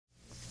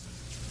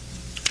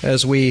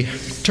As we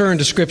turn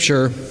to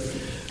Scripture,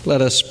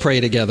 let us pray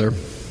together.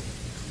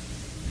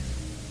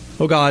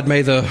 O God,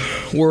 may the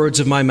words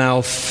of my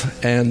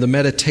mouth and the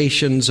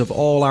meditations of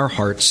all our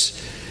hearts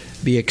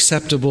be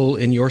acceptable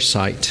in your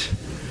sight,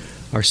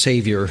 our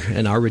Savior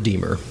and our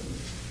Redeemer.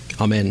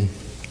 Amen.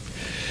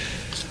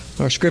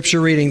 Our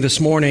Scripture reading this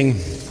morning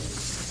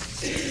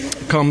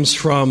comes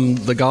from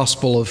the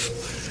Gospel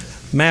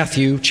of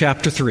Matthew,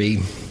 chapter 3.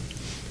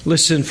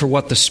 Listen for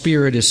what the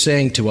Spirit is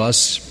saying to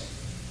us.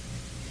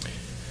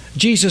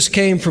 Jesus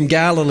came from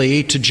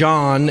Galilee to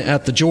John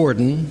at the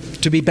Jordan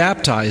to be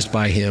baptized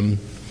by him.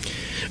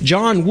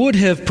 John would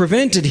have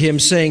prevented him,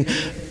 saying,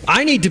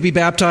 "I need to be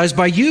baptized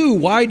by you.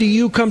 Why do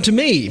you come to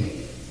me?"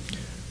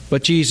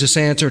 But Jesus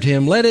answered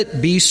him, "Let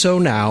it be so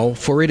now,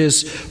 for it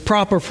is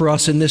proper for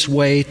us in this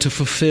way to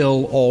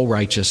fulfill all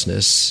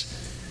righteousness."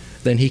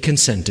 Then he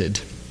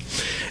consented.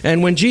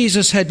 And when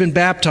Jesus had been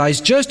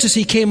baptized, just as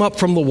he came up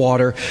from the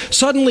water,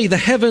 suddenly the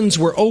heavens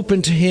were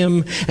opened to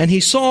him, and he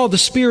saw the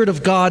Spirit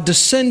of God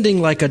descending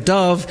like a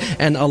dove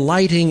and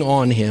alighting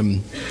on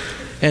him.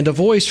 And a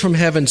voice from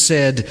heaven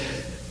said,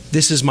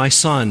 "This is my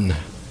Son,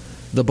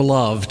 the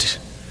beloved.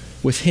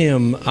 With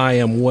him I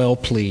am well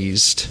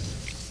pleased."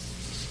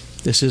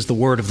 This is the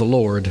word of the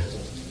Lord.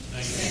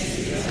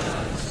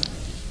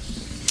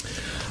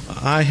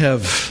 I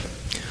have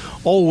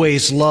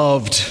always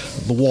loved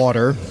the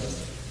water.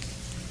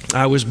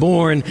 I was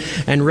born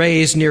and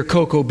raised near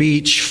Cocoa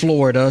Beach,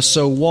 Florida,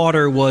 so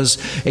water was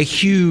a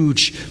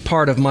huge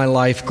part of my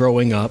life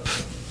growing up.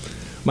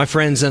 My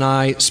friends and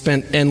I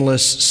spent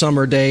endless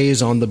summer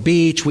days on the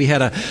beach. We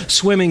had a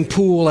swimming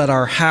pool at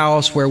our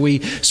house where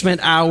we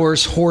spent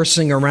hours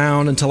horsing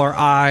around until our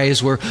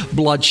eyes were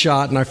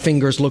bloodshot and our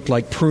fingers looked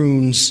like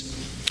prunes.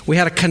 We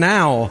had a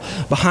canal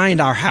behind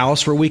our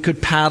house where we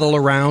could paddle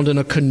around in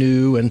a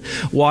canoe and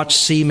watch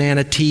sea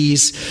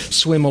manatees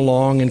swim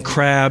along and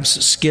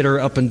crabs skitter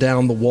up and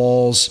down the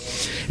walls.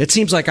 It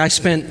seems like I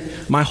spent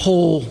my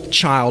whole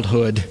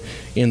childhood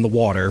in the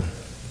water.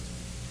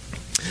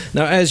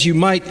 Now, as you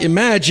might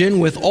imagine,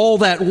 with all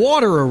that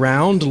water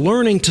around,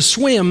 learning to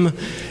swim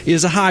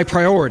is a high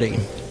priority.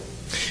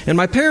 And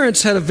my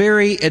parents had a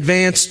very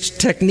advanced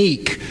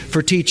technique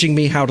for teaching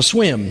me how to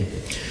swim.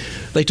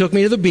 They took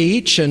me to the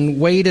beach and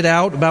waded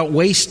out about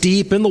waist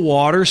deep in the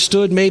water,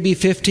 stood maybe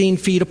 15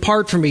 feet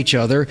apart from each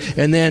other,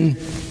 and then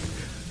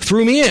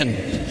threw me in.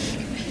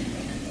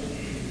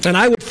 And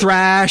I would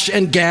thrash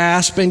and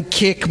gasp and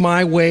kick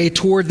my way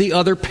toward the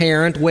other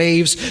parent,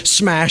 waves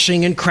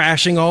smashing and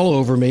crashing all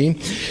over me.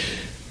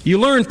 You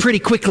learn pretty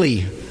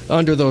quickly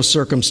under those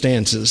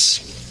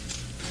circumstances.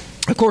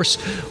 Of course,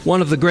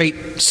 one of the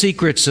great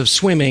secrets of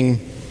swimming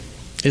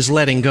is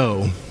letting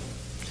go.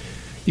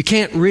 You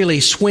can't really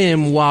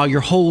swim while you're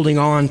holding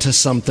on to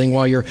something,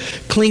 while you're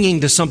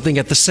clinging to something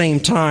at the same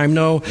time.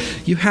 No,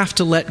 you have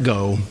to let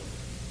go.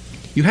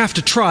 You have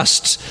to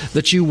trust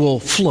that you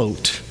will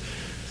float.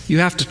 You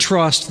have to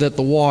trust that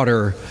the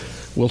water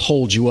will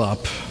hold you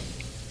up.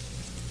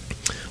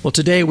 Well,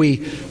 today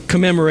we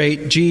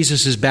commemorate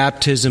Jesus'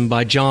 baptism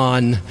by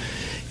John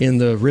in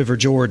the River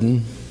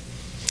Jordan,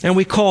 and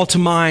we call to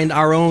mind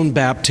our own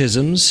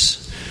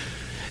baptisms.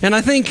 And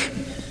I think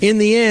in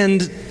the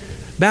end,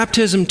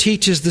 baptism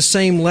teaches the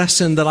same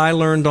lesson that I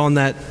learned on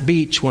that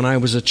beach when I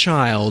was a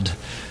child: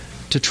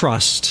 to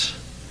trust,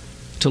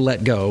 to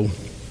let go.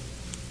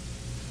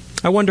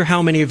 I wonder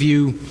how many of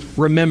you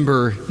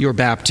remember your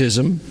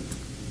baptism.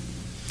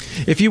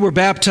 If you were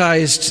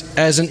baptized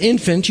as an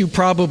infant, you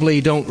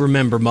probably don't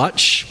remember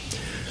much.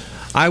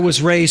 I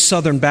was raised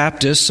Southern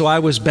Baptist, so I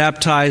was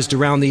baptized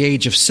around the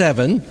age of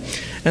 7,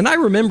 and I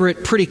remember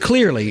it pretty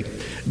clearly,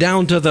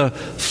 down to the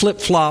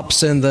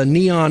flip-flops and the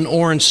neon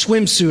orange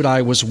swimsuit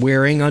I was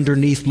wearing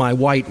underneath my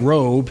white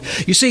robe.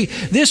 You see,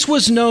 this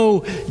was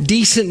no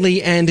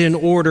decently and in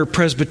order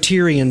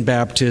Presbyterian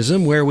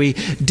baptism where we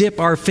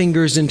dip our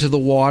fingers into the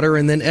water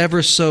and then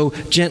ever so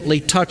gently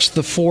touch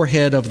the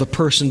forehead of the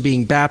person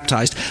being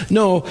baptized.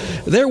 No,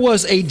 there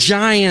was a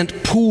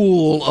giant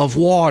pool of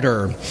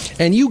water,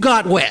 and you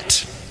got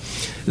wet.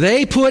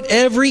 They put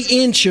every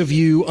inch of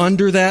you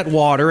under that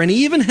water and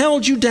even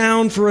held you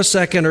down for a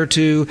second or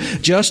two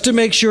just to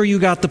make sure you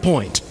got the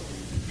point.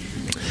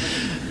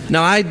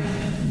 Now, I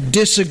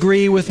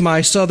disagree with my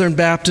Southern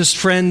Baptist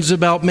friends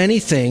about many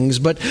things,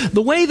 but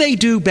the way they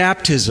do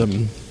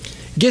baptism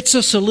gets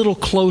us a little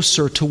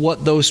closer to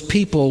what those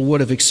people would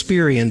have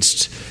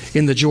experienced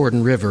in the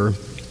Jordan River.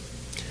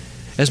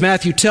 As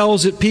Matthew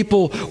tells it,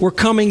 people were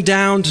coming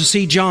down to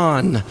see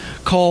John,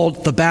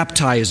 called the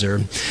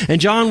Baptizer.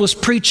 And John was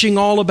preaching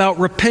all about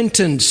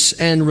repentance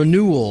and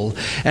renewal.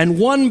 And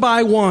one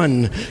by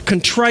one,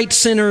 contrite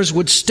sinners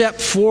would step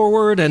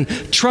forward and,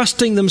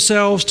 trusting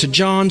themselves to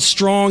John's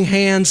strong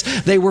hands,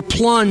 they were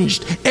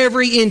plunged,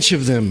 every inch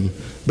of them,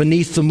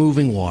 beneath the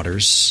moving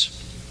waters.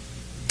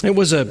 It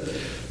was a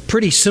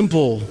pretty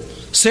simple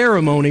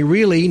ceremony,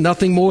 really,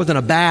 nothing more than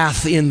a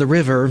bath in the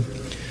river.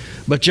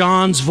 But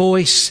John's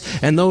voice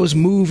and those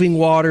moving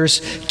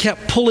waters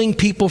kept pulling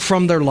people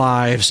from their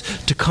lives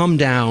to come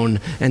down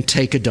and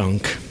take a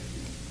dunk.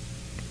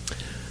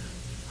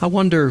 I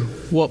wonder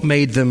what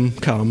made them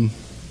come.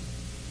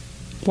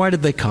 Why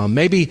did they come?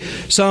 Maybe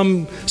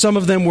some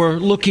of them were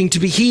looking to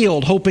be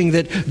healed, hoping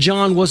that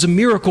John was a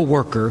miracle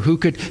worker who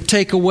could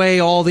take away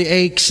all the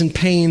aches and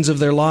pains of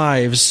their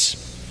lives.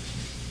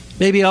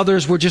 Maybe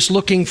others were just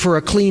looking for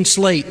a clean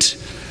slate,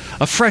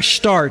 a fresh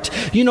start.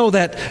 You know,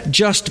 that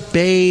just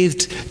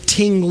bathed,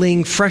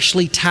 tingling,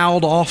 freshly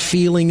toweled off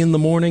feeling in the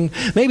morning?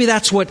 Maybe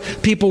that's what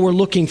people were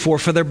looking for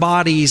their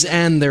bodies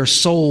and their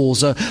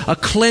souls. A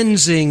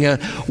cleansing, a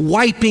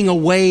wiping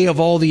away of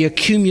all the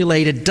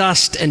accumulated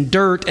dust and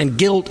dirt and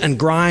guilt and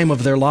grime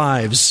of their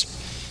lives.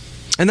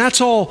 And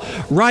that's all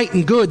right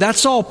and good.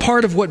 That's all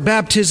part of what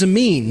baptism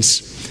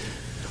means.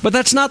 But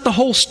that's not the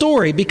whole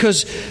story,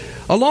 because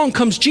along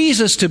comes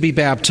Jesus to be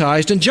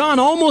baptized, and John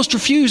almost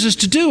refuses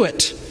to do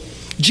it.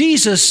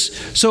 Jesus,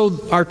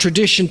 so our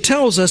tradition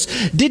tells us,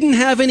 didn't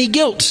have any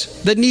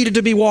guilt that needed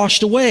to be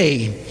washed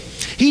away.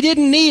 He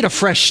didn't need a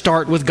fresh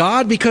start with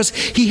God because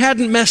he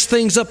hadn't messed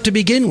things up to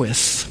begin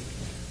with.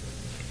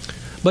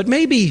 But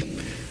maybe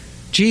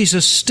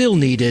Jesus still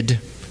needed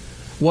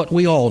what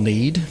we all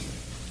need,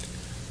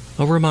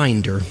 a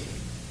reminder.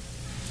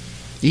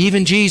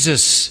 Even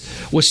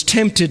Jesus was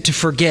tempted to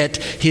forget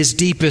his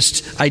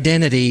deepest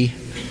identity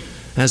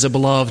as a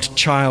beloved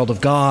child of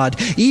God.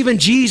 Even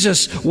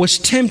Jesus was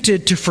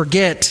tempted to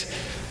forget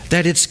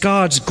that it's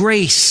God's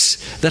grace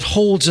that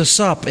holds us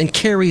up and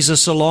carries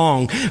us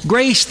along.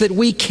 Grace that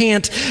we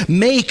can't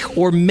make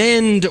or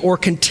mend or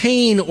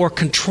contain or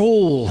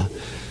control.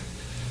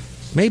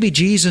 Maybe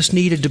Jesus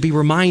needed to be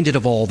reminded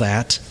of all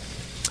that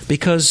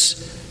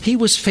because he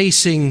was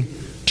facing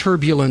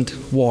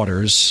turbulent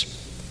waters.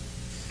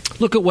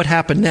 Look at what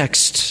happened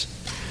next.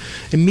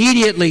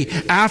 Immediately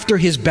after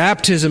his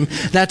baptism,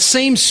 that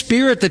same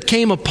Spirit that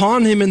came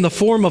upon him in the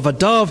form of a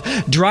dove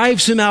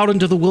drives him out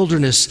into the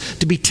wilderness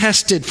to be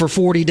tested for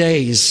 40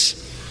 days.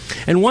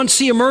 And once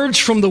he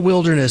emerged from the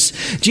wilderness,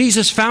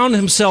 Jesus found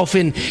himself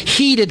in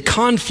heated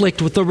conflict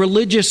with the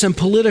religious and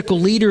political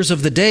leaders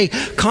of the day,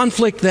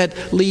 conflict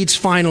that leads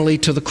finally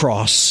to the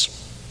cross.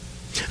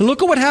 And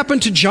look at what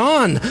happened to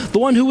John, the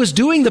one who was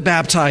doing the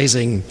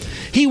baptizing.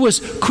 He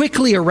was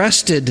quickly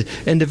arrested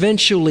and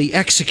eventually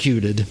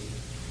executed.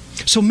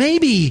 So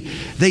maybe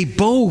they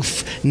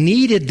both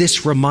needed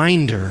this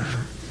reminder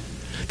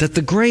that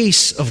the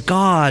grace of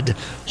God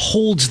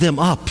holds them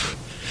up,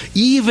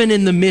 even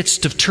in the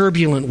midst of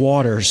turbulent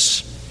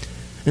waters.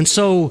 And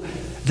so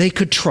they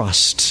could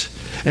trust.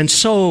 And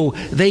so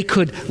they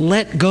could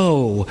let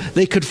go.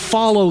 They could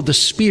follow the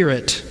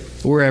Spirit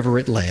wherever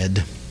it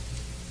led.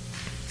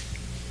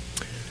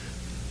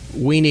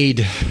 We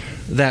need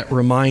that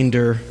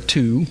reminder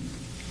too,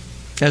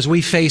 as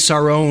we face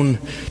our own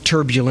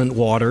turbulent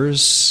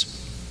waters.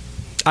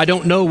 I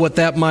don't know what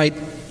that might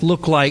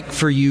look like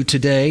for you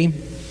today.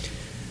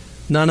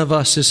 None of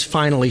us is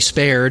finally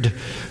spared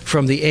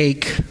from the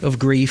ache of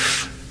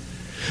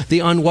grief, the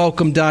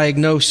unwelcome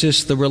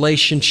diagnosis, the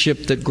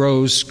relationship that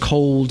grows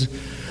cold,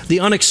 the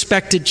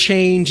unexpected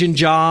change in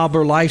job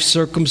or life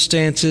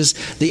circumstances,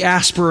 the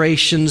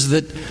aspirations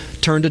that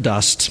turn to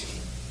dust.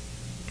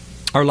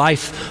 Our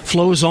life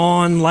flows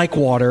on like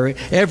water,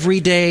 every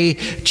day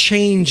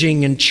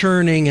changing and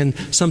churning, and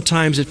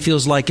sometimes it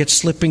feels like it's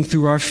slipping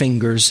through our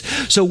fingers.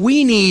 So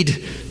we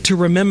need to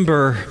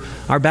remember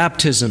our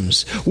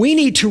baptisms. We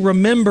need to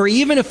remember,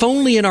 even if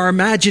only in our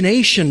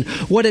imagination,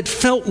 what it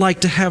felt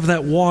like to have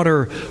that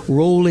water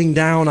rolling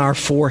down our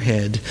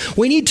forehead.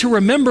 We need to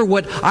remember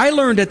what I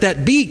learned at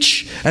that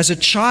beach as a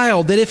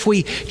child, that if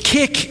we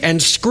kick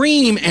and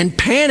scream and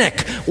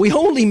panic, we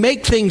only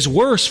make things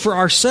worse for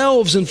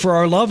ourselves and for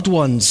our loved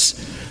ones.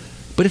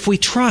 But if we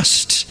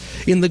trust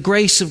in the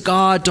grace of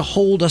God to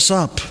hold us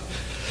up,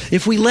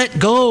 if we let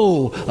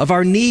go of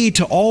our need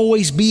to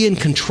always be in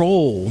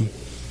control,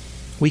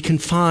 we can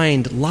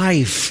find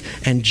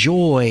life and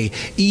joy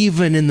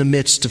even in the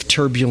midst of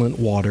turbulent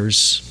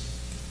waters.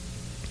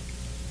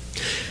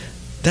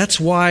 That's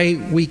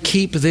why we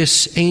keep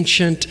this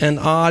ancient and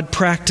odd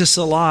practice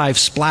alive,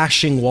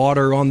 splashing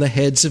water on the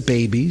heads of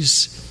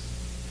babies.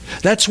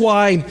 That's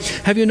why,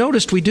 have you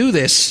noticed we do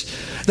this?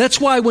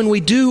 That's why when we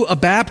do a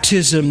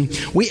baptism,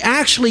 we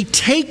actually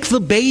take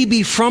the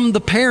baby from the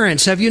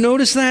parents. Have you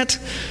noticed that?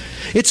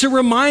 It's a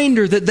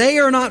reminder that they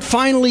are not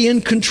finally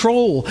in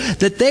control,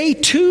 that they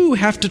too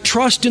have to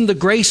trust in the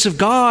grace of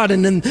God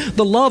and in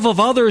the love of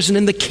others and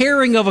in the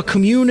caring of a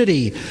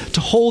community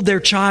to hold their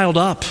child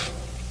up.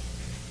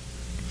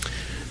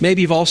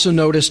 Maybe you've also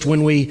noticed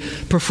when we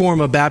perform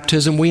a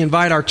baptism, we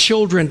invite our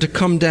children to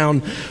come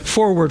down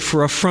forward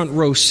for a front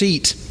row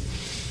seat.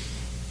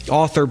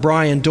 Author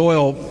Brian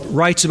Doyle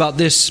writes about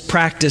this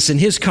practice in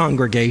his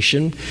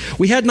congregation.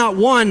 We had not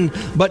one,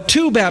 but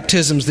 2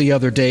 baptisms the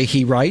other day,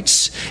 he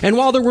writes. And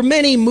while there were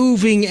many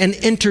moving and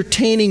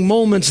entertaining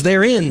moments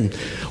therein,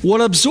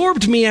 what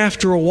absorbed me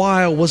after a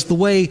while was the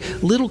way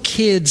little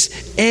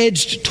kids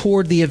edged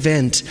toward the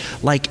event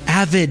like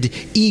avid,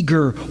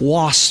 eager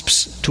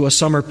wasps to a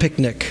summer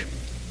picnic.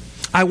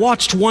 I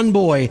watched one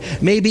boy,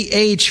 maybe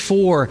age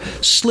 4,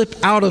 slip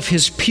out of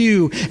his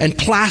pew and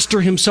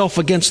plaster himself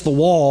against the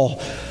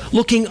wall,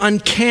 looking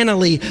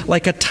uncannily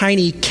like a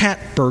tiny cat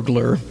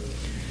burglar,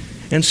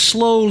 and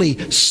slowly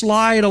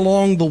slide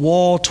along the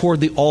wall toward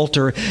the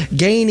altar,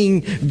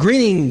 grinning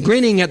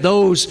at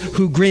those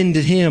who grinned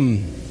at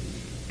him.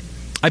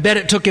 I bet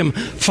it took him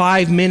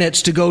 5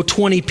 minutes to go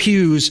 20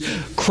 pews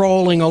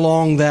crawling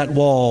along that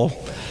wall.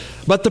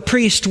 But the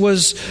priest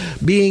was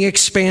being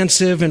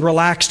expansive and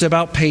relaxed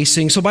about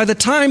pacing. So by the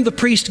time the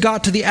priest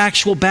got to the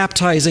actual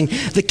baptizing,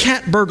 the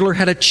cat burglar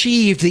had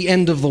achieved the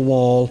end of the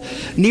wall,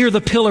 near the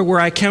pillar where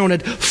I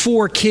counted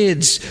 4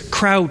 kids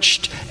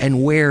crouched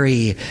and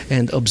wary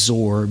and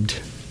absorbed.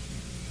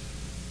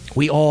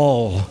 We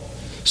all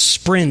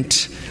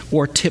sprint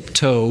or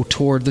tiptoe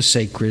toward the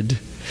sacred,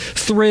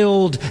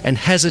 thrilled and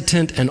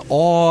hesitant and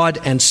awed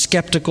and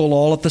skeptical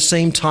all at the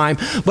same time,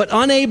 but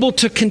unable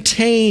to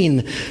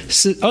contain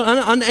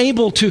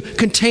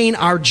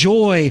our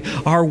joy,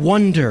 our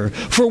wonder.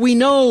 For we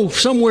know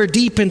somewhere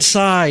deep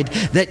inside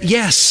that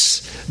yes,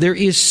 there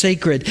is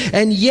sacred,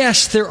 and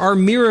yes, there are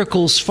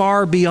miracles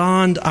far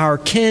beyond our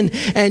ken,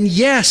 and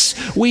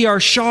yes, we are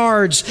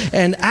shards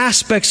and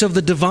aspects of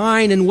the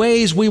divine in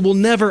ways we will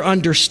never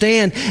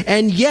understand,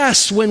 and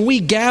yes, when we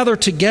gather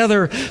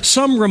together,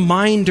 some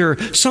reminder,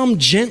 some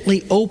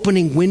gently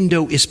opening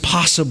window is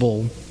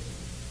possible.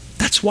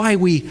 That's why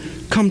we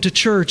come to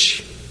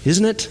church,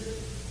 isn't it?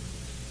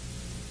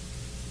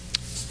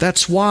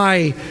 That's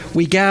why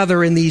we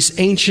gather in these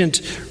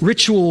ancient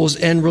rituals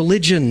and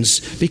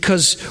religions,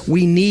 because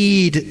we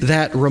need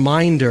that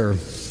reminder.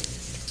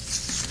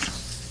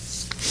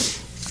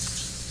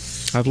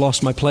 I've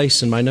lost my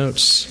place in my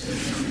notes.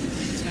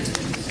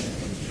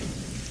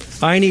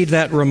 I need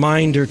that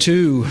reminder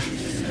too.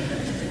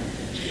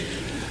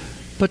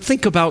 But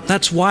think about,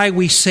 that's why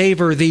we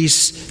savor these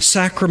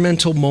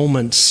sacramental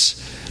moments.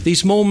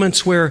 These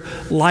moments where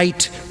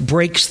light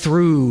breaks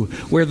through,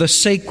 where the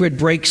sacred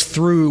breaks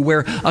through,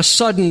 where a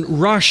sudden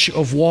rush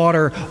of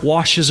water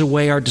washes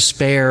away our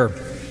despair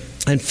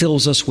and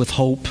fills us with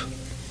hope.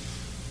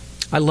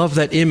 I love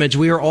that image.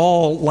 We are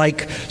all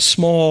like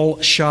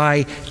small,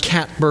 shy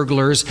cat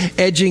burglars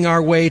edging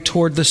our way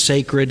toward the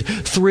sacred,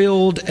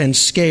 thrilled and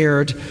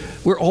scared.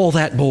 We're all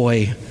that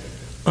boy,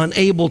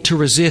 unable to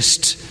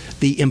resist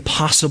the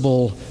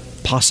impossible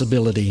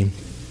possibility.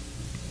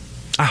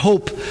 I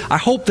hope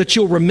that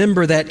you'll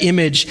remember that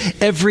image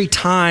every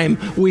time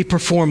we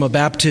perform a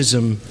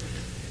baptism.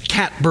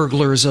 Cat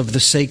burglars of the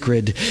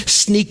sacred,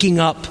 sneaking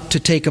up to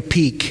take a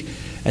peek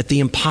at the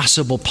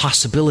impossible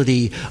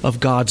possibility of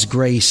God's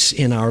grace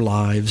in our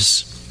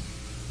lives.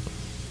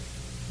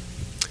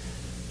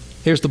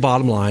 Here's the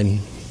bottom line.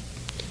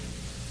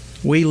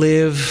 We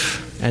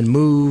live and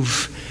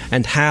move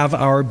and have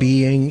our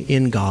being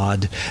in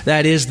God.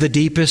 That is the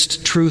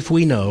deepest truth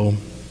we know.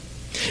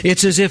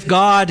 It's as if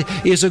God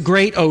is a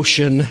great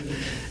ocean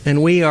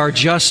and we are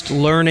just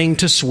learning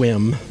to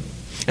swim.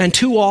 And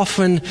too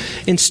often,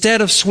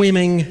 instead of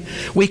swimming,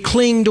 we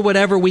cling to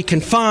whatever we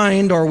can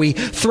find, or we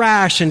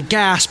thrash and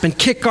gasp and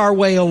kick our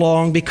way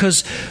along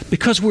because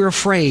we're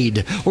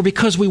afraid, or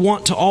because we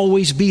want to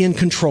always be in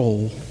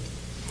control.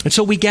 And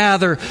so we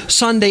gather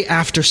Sunday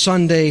after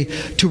Sunday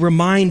to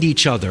remind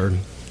each other,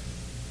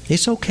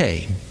 it's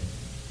okay.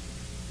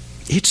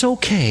 It's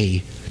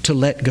okay to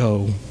let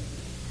go.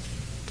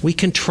 We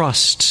can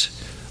trust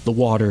the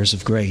waters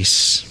of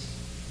grace.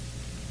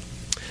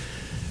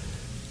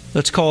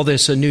 Let's call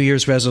this a New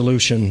Year's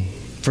resolution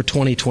for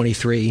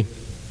 2023.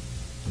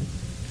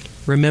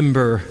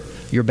 Remember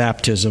your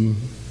baptism.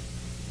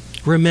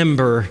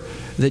 Remember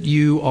that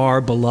you are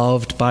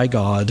beloved by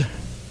God.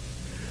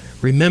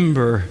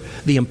 Remember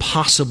the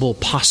impossible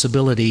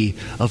possibility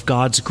of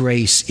God's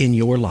grace in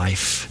your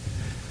life,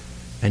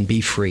 and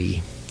be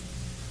free.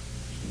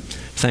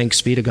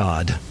 Thanks be to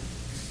God.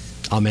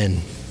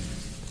 Amen.